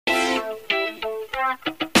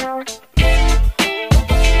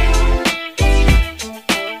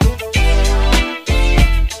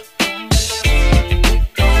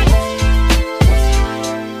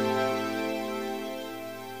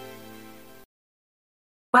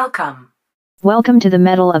Welcome. Welcome to the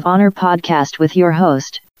Medal of Honor podcast with your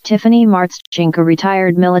host, Tiffany Martschink, a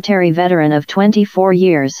retired military veteran of 24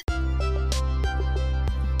 years.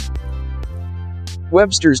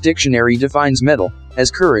 Webster's dictionary defines mettle as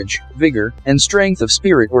courage, vigor, and strength of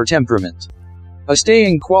spirit or temperament. A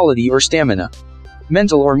staying quality or stamina.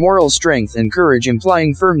 Mental or moral strength and courage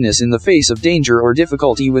implying firmness in the face of danger or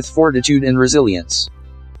difficulty with fortitude and resilience.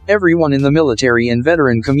 Everyone in the military and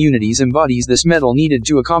veteran communities embodies this mettle needed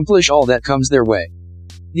to accomplish all that comes their way.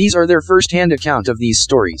 These are their first-hand account of these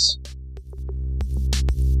stories.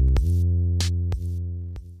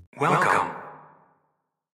 Welcome.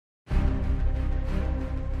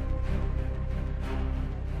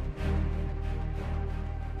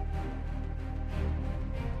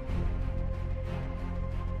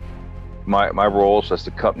 My roles as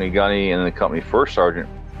the company gunny and the company first sergeant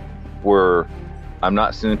were, I'm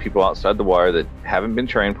not sending people outside the wire that haven't been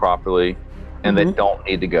trained properly and that don't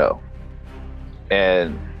need to go.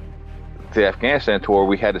 And the Afghanistan tour,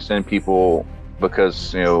 we had to send people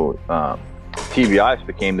because, TBIs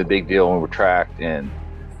became the big deal and we were tracked, and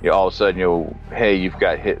all of a sudden, hey, you've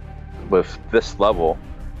got hit with this level,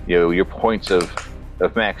 your points have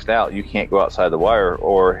maxed out, you can't go outside the wire,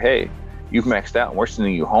 or hey, you've maxed out and we're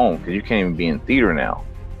sending you home because you can't even be in theater now.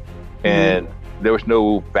 And there was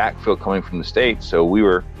no backfill coming from the States, so we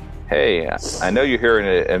were, hey, I know you're here in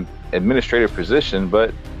an administrative position,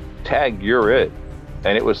 but tag, you're it.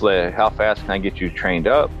 And it was like, how fast can I get you trained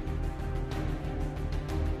up?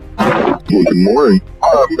 Good morning,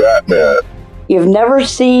 I'm Batman. You've never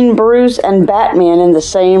seen Bruce and Batman in the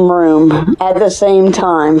same room at the same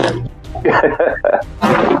time.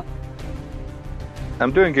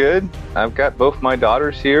 I'm doing good. I've got both my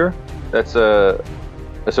daughters here. That's a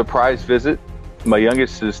surprise visit. My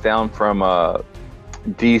youngest is down from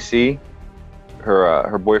DC.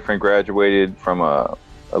 Her boyfriend graduated from a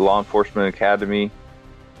law enforcement academy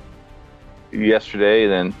yesterday.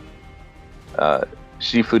 Then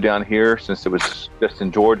she flew down here since it was just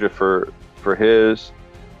in Georgia for his.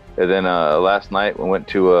 And then last night we went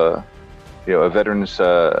to a veterans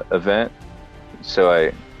event. So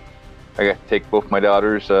I got to take both my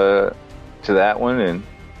daughters to that one, and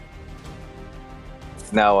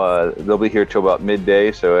now they'll be here till about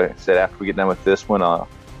midday. So I said after we get done with this one, I'll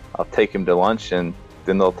take them to lunch, and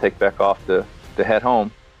then they'll take back off to head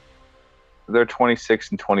home. They're 26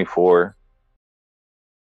 and 24.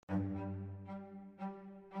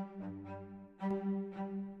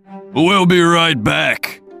 We'll be right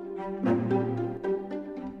back.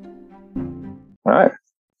 All right.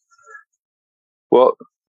 Well,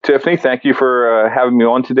 Tiffany, thank you for having me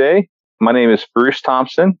on today. My name is Bruce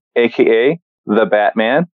Thompson, a.k.a. The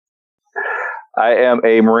Batman. I am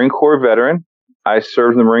a Marine Corps veteran. I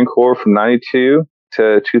served in the Marine Corps from 92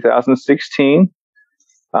 to 2016.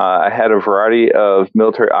 I had a variety of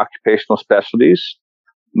military occupational specialties.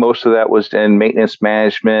 Most of that was in maintenance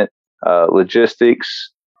management,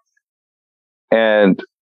 logistics, and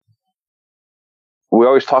we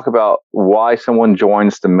always talk about why someone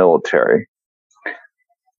joins the military.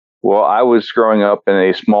 Well, I was growing up in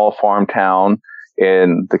a small farm town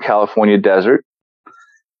in the California desert,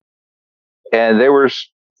 and there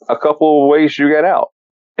was a couple of ways you got out: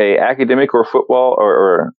 a academic or football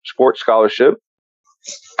or sports scholarship.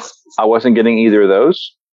 I wasn't getting either of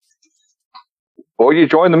those, or you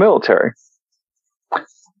join the military.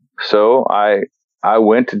 So I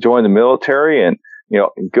went to join the military, and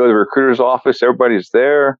go to the recruiter's office. Everybody's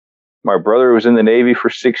there. My brother was in the Navy for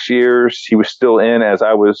 6 years. He was still in as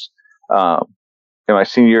I was in my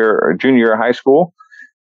senior or junior year of high school.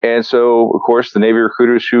 And so, of course, the Navy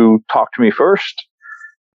recruiters who talked to me first.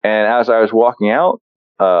 And as I was walking out,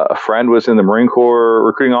 a friend was in the Marine Corps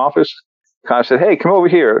recruiting office, kind of said, hey, come over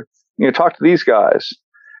here, talk to these guys.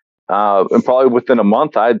 And probably within a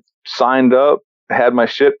month, I'd signed up, had my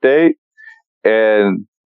ship date, and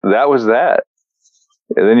that was that.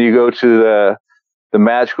 And then you go to the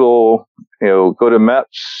magical, go to MEPS,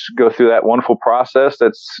 go through that wonderful process.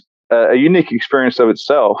 That's a unique experience of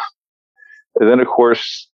itself. And then, of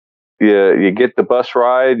course, you get the bus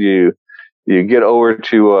ride, you get over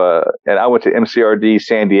to, and I went to MCRD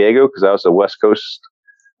San Diego because I was a West Coast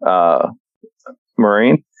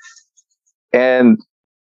Marine. And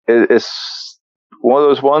it's one of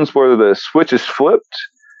those ones where the switch is flipped.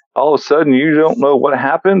 All of a sudden, you don't know what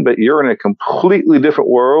happened, but you're in a completely different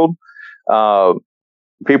world.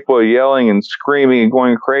 People are yelling and screaming and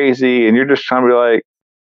going crazy, and you're just trying to be like,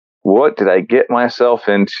 what did I get myself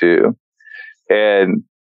into? And,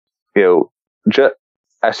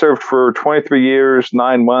 I served for 23 years,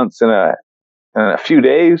 9 months, and a few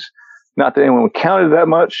days. Not that anyone counted that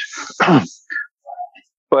much.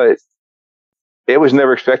 But it was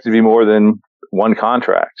never expected to be more than one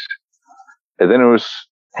contract. And then it was,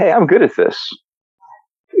 hey, I'm good at this.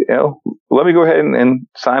 Let me go ahead and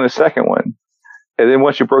sign a second one. And then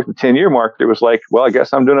once you broke the 10-year mark, it was like, well, I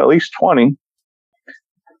guess I'm doing at least 20.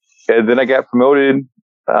 And then I got promoted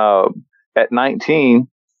at 19.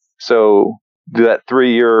 So do that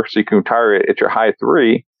 3 year so you can retire at your high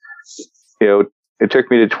 3. It took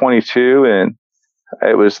me to 22, and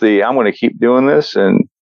it was I'm going to keep doing this. And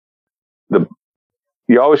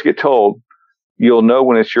you always get told you'll know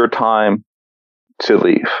when it's your time to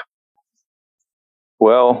leave.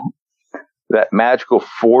 Well, that magical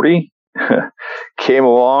 40 came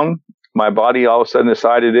along. My body all of a sudden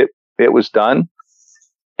decided it was done.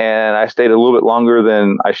 And I stayed a little bit longer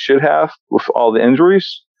than I should have with all the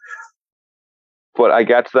injuries. But I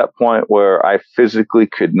got to that point where I physically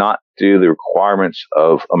could not do the requirements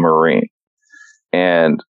of a Marine.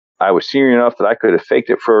 And I was senior enough that I could have faked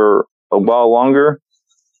it for a while longer,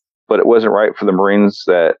 but it wasn't right for the Marines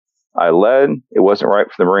that I led. It wasn't right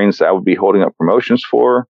for the Marines that I would be holding up promotions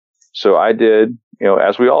for. So I did,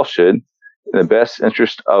 as we all should, in the best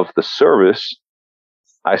interest of the service,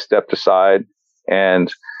 I stepped aside.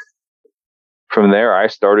 And from there, I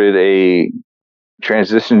started a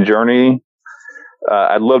transition journey.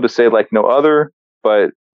 I'd love to say like no other,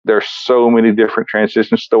 but there's so many different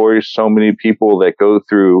transition stories, so many people that go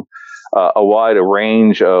through a wide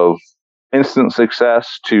range of instant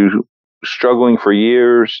success to struggling for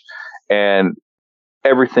years and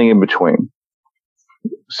everything in between.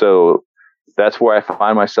 So that's where I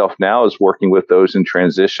find myself now, is working with those in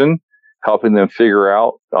transition, helping them figure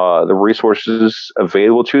out the resources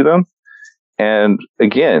available to them. And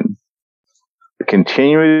again,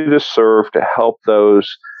 continuing to serve to help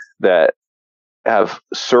those that have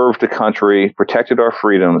served the country, protected our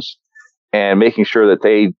freedoms, and making sure that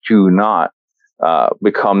they do not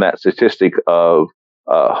become that statistic of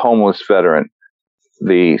homeless veteran,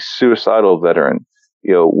 the suicidal veteran.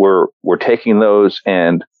 We're taking those,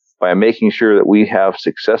 and by making sure that we have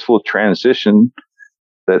successful transition,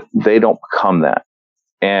 that they don't become that.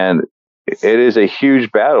 And it is a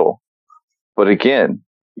huge battle. But again,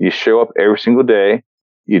 you show up every single day,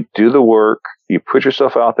 you do the work, you put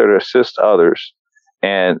yourself out there to assist others.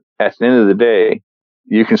 And at the end of the day,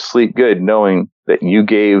 you can sleep good knowing that you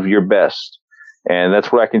gave your best. And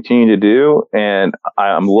that's what I continue to do. And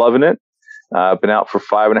I'm loving it. I've been out for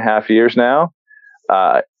 5.5 years now.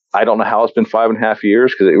 I don't know how it's been 5.5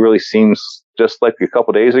 years, because it really seems just like a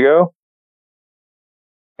couple days ago.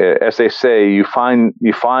 As they say, you find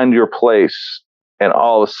your place, and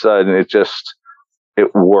all of a sudden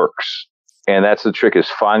it works. And that's the trick, is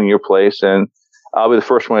finding your place. And I'll be the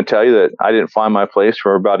first one to tell you that I didn't find my place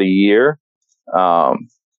for about a year.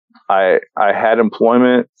 I had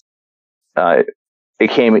employment. It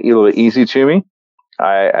came a little bit easy to me.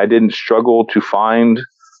 I didn't struggle to find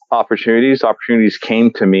opportunities. Opportunities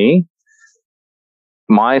came to me.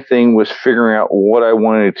 My thing was figuring out what I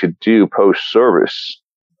wanted to do post-service.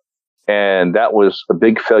 And that was a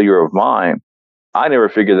big failure of mine. I never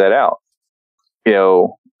figured that out.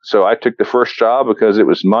 So I took the first job because it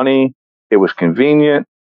was money. It was convenient.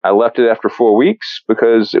 I left it after 4 weeks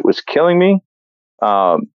because it was killing me.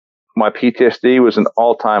 My PTSD was an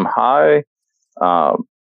all-time high.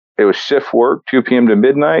 It was shift work, 2 p.m. to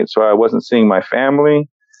midnight, so I wasn't seeing my family.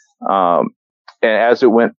 And as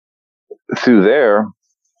it went through there,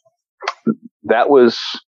 that was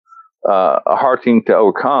a hard thing to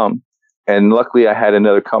overcome. And luckily, I had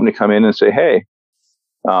another company come in and say, hey,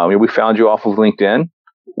 we found you off of LinkedIn.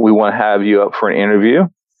 We want to have you up for an interview.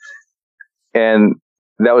 And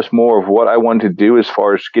that was more of what I wanted to do as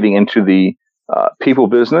far as getting into the people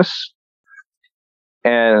business.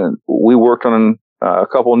 And we worked on a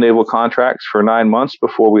couple of naval contracts for 9 months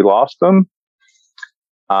before we lost them.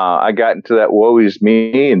 I got into that woe is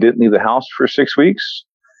me and didn't leave the house for 6 weeks.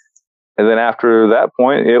 And then after that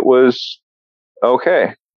point, it was,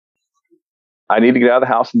 okay, I need to get out of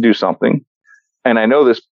the house and do something. And I know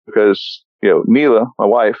this because, Neela, my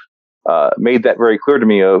wife, made that very clear to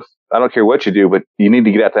me of, I don't care what you do, but you need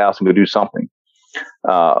to get out the house and go do something.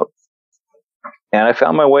 And I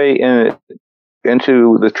found my way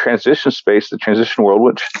into the transition space, the transition world,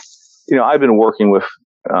 which, I've been working with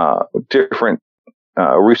different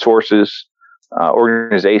resources,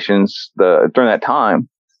 organizations during that time.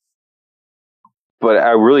 But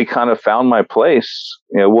I really kind of found my place,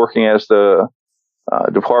 working as the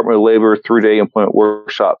Department of Labor 3-day employment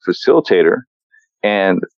workshop facilitator,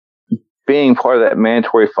 and being part of that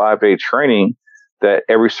mandatory 5-day training that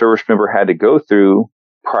every service member had to go through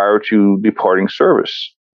prior to departing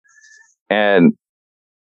service. And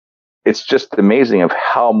it's just amazing of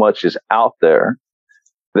how much is out there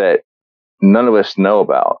that none of us know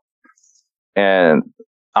about. And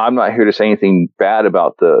I'm not here to say anything bad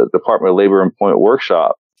about the Department of Labor Employment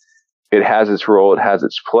Workshop. It has its role. It has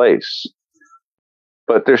its place.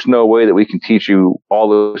 But there's no way that we can teach you all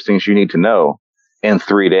those things you need to know in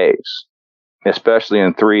 3 days, especially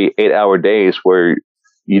in 3 8-hour days where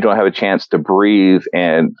you don't have a chance to breathe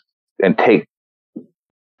and take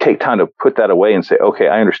time to put that away and say, okay,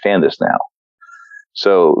 I understand this now.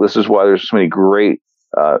 So this is why there's so many great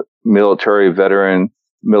military veteran,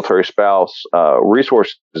 military spouse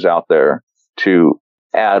resources out there to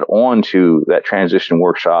add on to that transition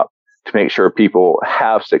workshop to make sure people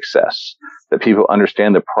have success, that people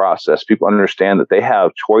understand the process, people understand that they have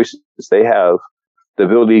choices, they have the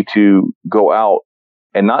ability to go out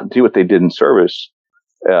and not do what they did in service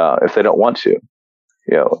if they don't want to.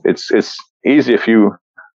 It's easy if you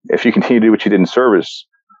continue to do what you did in service,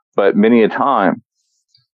 but many a time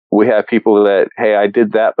we have people that, hey, I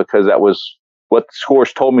did that because that was what the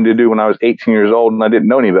scores told me to do when I was 18 years old and I didn't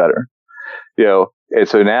know any better. And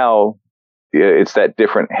so now it's that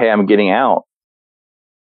different, hey, I'm getting out.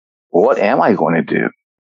 What am I going to do?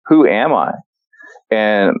 Who am I?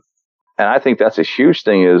 And I think that's a huge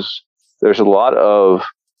thing is there's a lot of,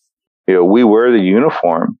 we wear the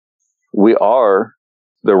uniform. We are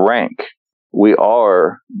the rank. We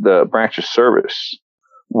are the branch of service.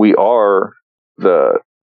 We are the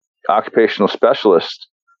occupational specialist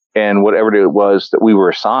and whatever it was that we were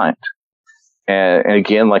assigned. And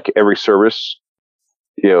again, like every service,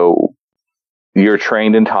 you're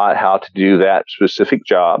trained and taught how to do that specific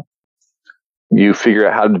job. You figure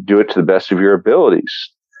out how to do it to the best of your abilities,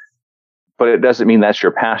 but it doesn't mean that's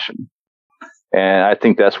your passion. And I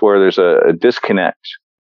think that's where there's a disconnect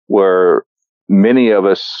where many of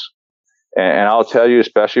us, and I'll tell you,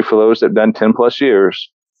 especially for those that have done 10 plus years,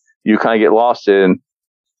 you kind of get lost in,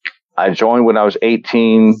 I joined when I was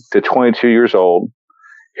 18 to 22 years old.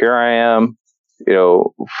 Here I am,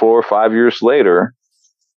 4 or 5 years later.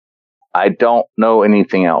 I don't know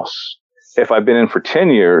anything else. If I've been in for 10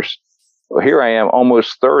 years, well, here I am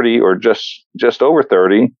almost 30 or just over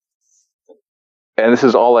 30. And this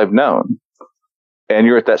is all I've known. And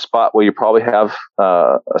you're at that spot where you probably have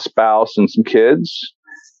a spouse and some kids.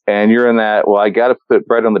 And you're in that, well, I got to put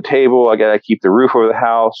bread on the table. I got to keep the roof over the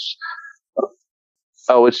house.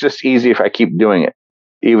 Oh, it's just easy if I keep doing it,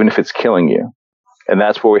 even if it's killing you. And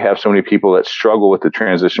that's where we have so many people that struggle with the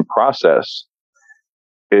transition process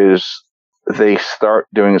is they start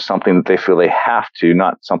doing something that they feel they have to,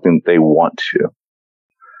 not something that they want to.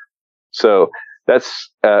 So that's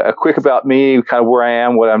a quick about me, kind of where I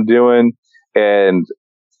am, what I'm doing. And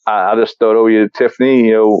I'll just throw it over to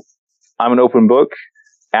Tiffany. I'm an open book.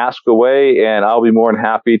 Ask away, and I'll be more than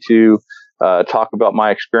happy to talk about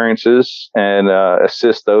my experiences and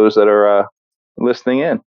assist those that are listening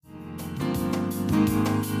in.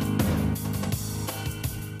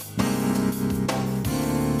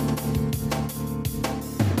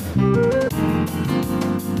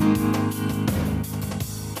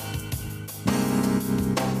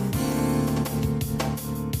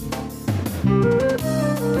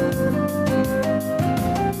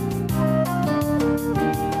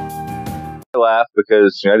 I laugh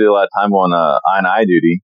because I did a lot of time on I&I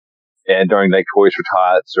duty, and during like Toys for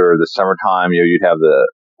Tots or the summertime, you'd have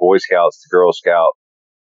the Boy Scouts, the Girl Scout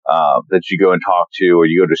that you go and talk to, or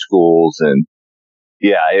you go to schools, and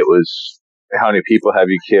yeah, it was how many people have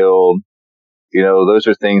you killed? Those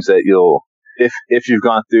are things that if you've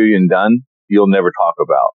gone through and done, you'll never talk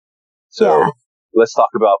about. So let's talk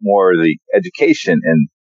about more of the education and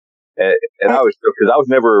I was, because I was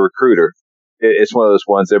never a recruiter. It's one of those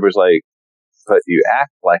ones everybody's like, but you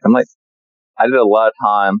act like, I'm like, I did a lot of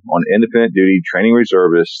time on independent duty, training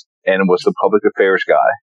reservists, and was the public affairs guy.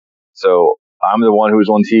 So I'm the one who was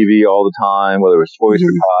on TV all the time, whether it was Toys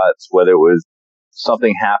for Tots, whether it was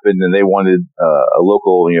something happened and they wanted a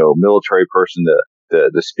local, military person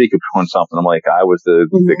to speak upon something. I'm like, I was the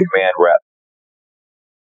command rep.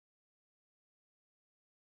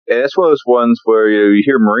 And it's one of those ones where you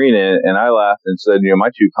hear Marine and I laughed and said, my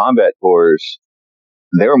 2 combat tours,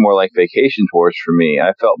 they were more like vacation tours for me.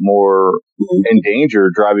 I felt more in danger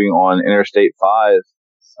driving on Interstate 5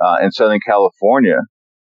 in Southern California,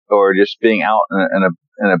 or just being out and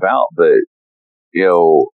about. But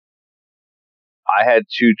I had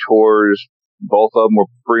 2 tours. Both of them were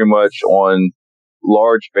pretty much on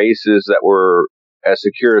large bases that were as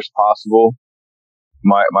secure as possible.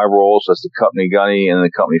 My roles as the company gunny and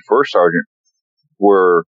the company first sergeant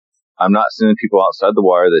were, I'm not sending people outside the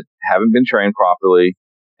wire that haven't been trained properly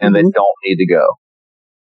and that don't need to go.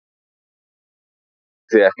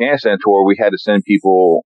 the Afghanistan tour, we had to send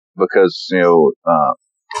people because,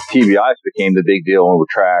 TBIs became the big deal and were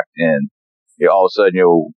tracked. And, all of a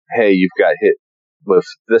sudden, hey, you've got hit with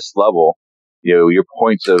this level, your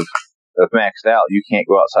points have maxed out. You can't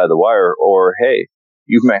go outside the wire. Or, hey,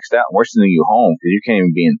 you've maxed out and we're sending you home because you can't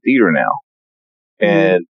even be in theater now.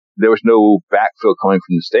 And there was no backfill coming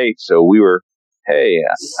from the States. So we were, hey,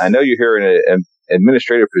 I know you're here in an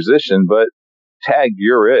administrative position, but tag,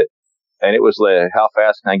 you're it. And it was like, how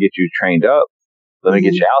fast can I get you trained up? Let me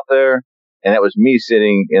get you out there. And that was me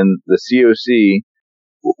sitting in the COC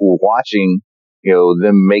watching,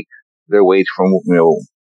 them make their way from,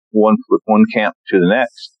 one camp to the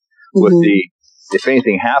next. With if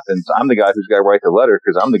anything happens, I'm the guy who's got to write the letter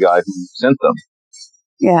because I'm the guy who sent them.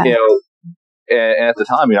 Yeah. And at the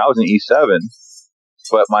time, I was in E7,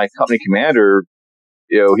 but my company commander,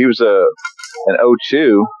 he was an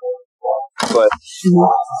O2, but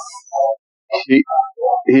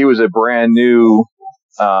he was a brand new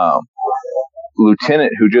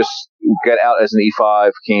lieutenant who just got out as an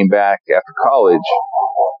E5, came back after college,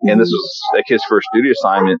 and this was like his first duty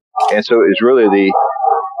assignment. And so it was really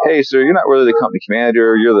hey, sir, you're not really the company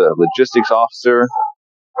commander, you're the logistics officer.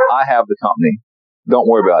 I have the company. Don't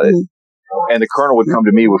worry about it. And the colonel would come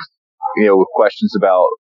to me with, with questions about,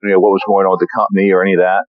 what was going on with the company or any of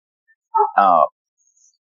that.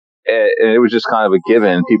 And it was just kind of a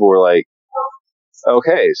given. People were like,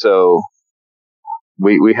 okay, so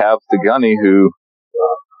we have the gunny who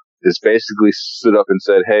is basically stood up and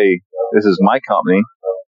said, hey, this is my company.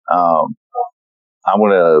 I'm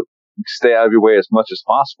going to stay out of your way as much as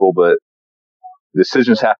possible, but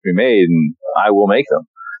decisions have to be made and I will make them.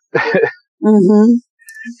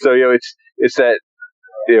 So, it's that,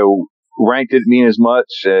 rank didn't mean as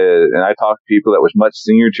much. And I talked to people that was much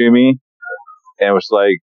senior to me and it was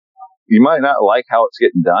like, you might not like how it's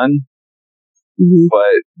getting done,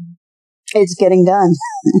 but it's getting done.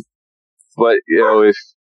 But,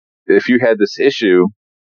 if you had this issue,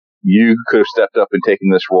 you could have stepped up and taken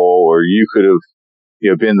this role, or you could have,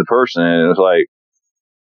 been the person. And it was like,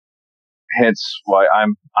 hence why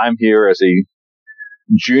I'm here as a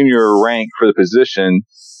junior rank for the position,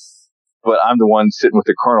 but I'm the one sitting with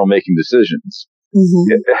the colonel making decisions.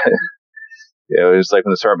 It's like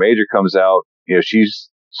when the sergeant major comes out, she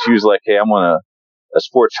was like, hey, I'm on a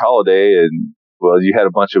sports holiday, and well, you had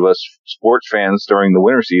a bunch of us sports fans during the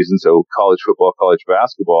winter season, so college football, college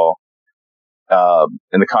basketball,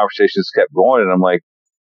 and the conversations kept going, and I'm like,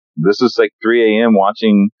 this is like 3 a.m.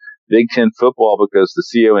 watching Big Ten football because the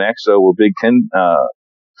CO and XO were Big Ten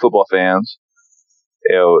football fans,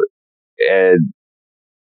 and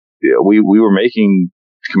we were making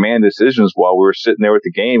command decisions while we were sitting there with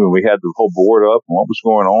the game, and we had the whole board up and what was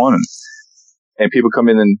going on, and people come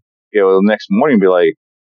in and the next morning and be like,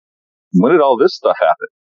 when did all this stuff happen?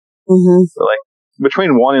 They're like,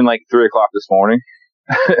 between 1 and 3 o'clock this morning.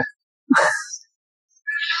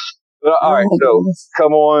 All right, so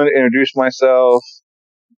come on, introduce myself,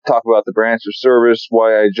 talk about the branch of service,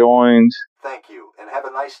 why I joined. Thank you, and have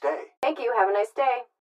a nice day. Thank you. Have a nice day.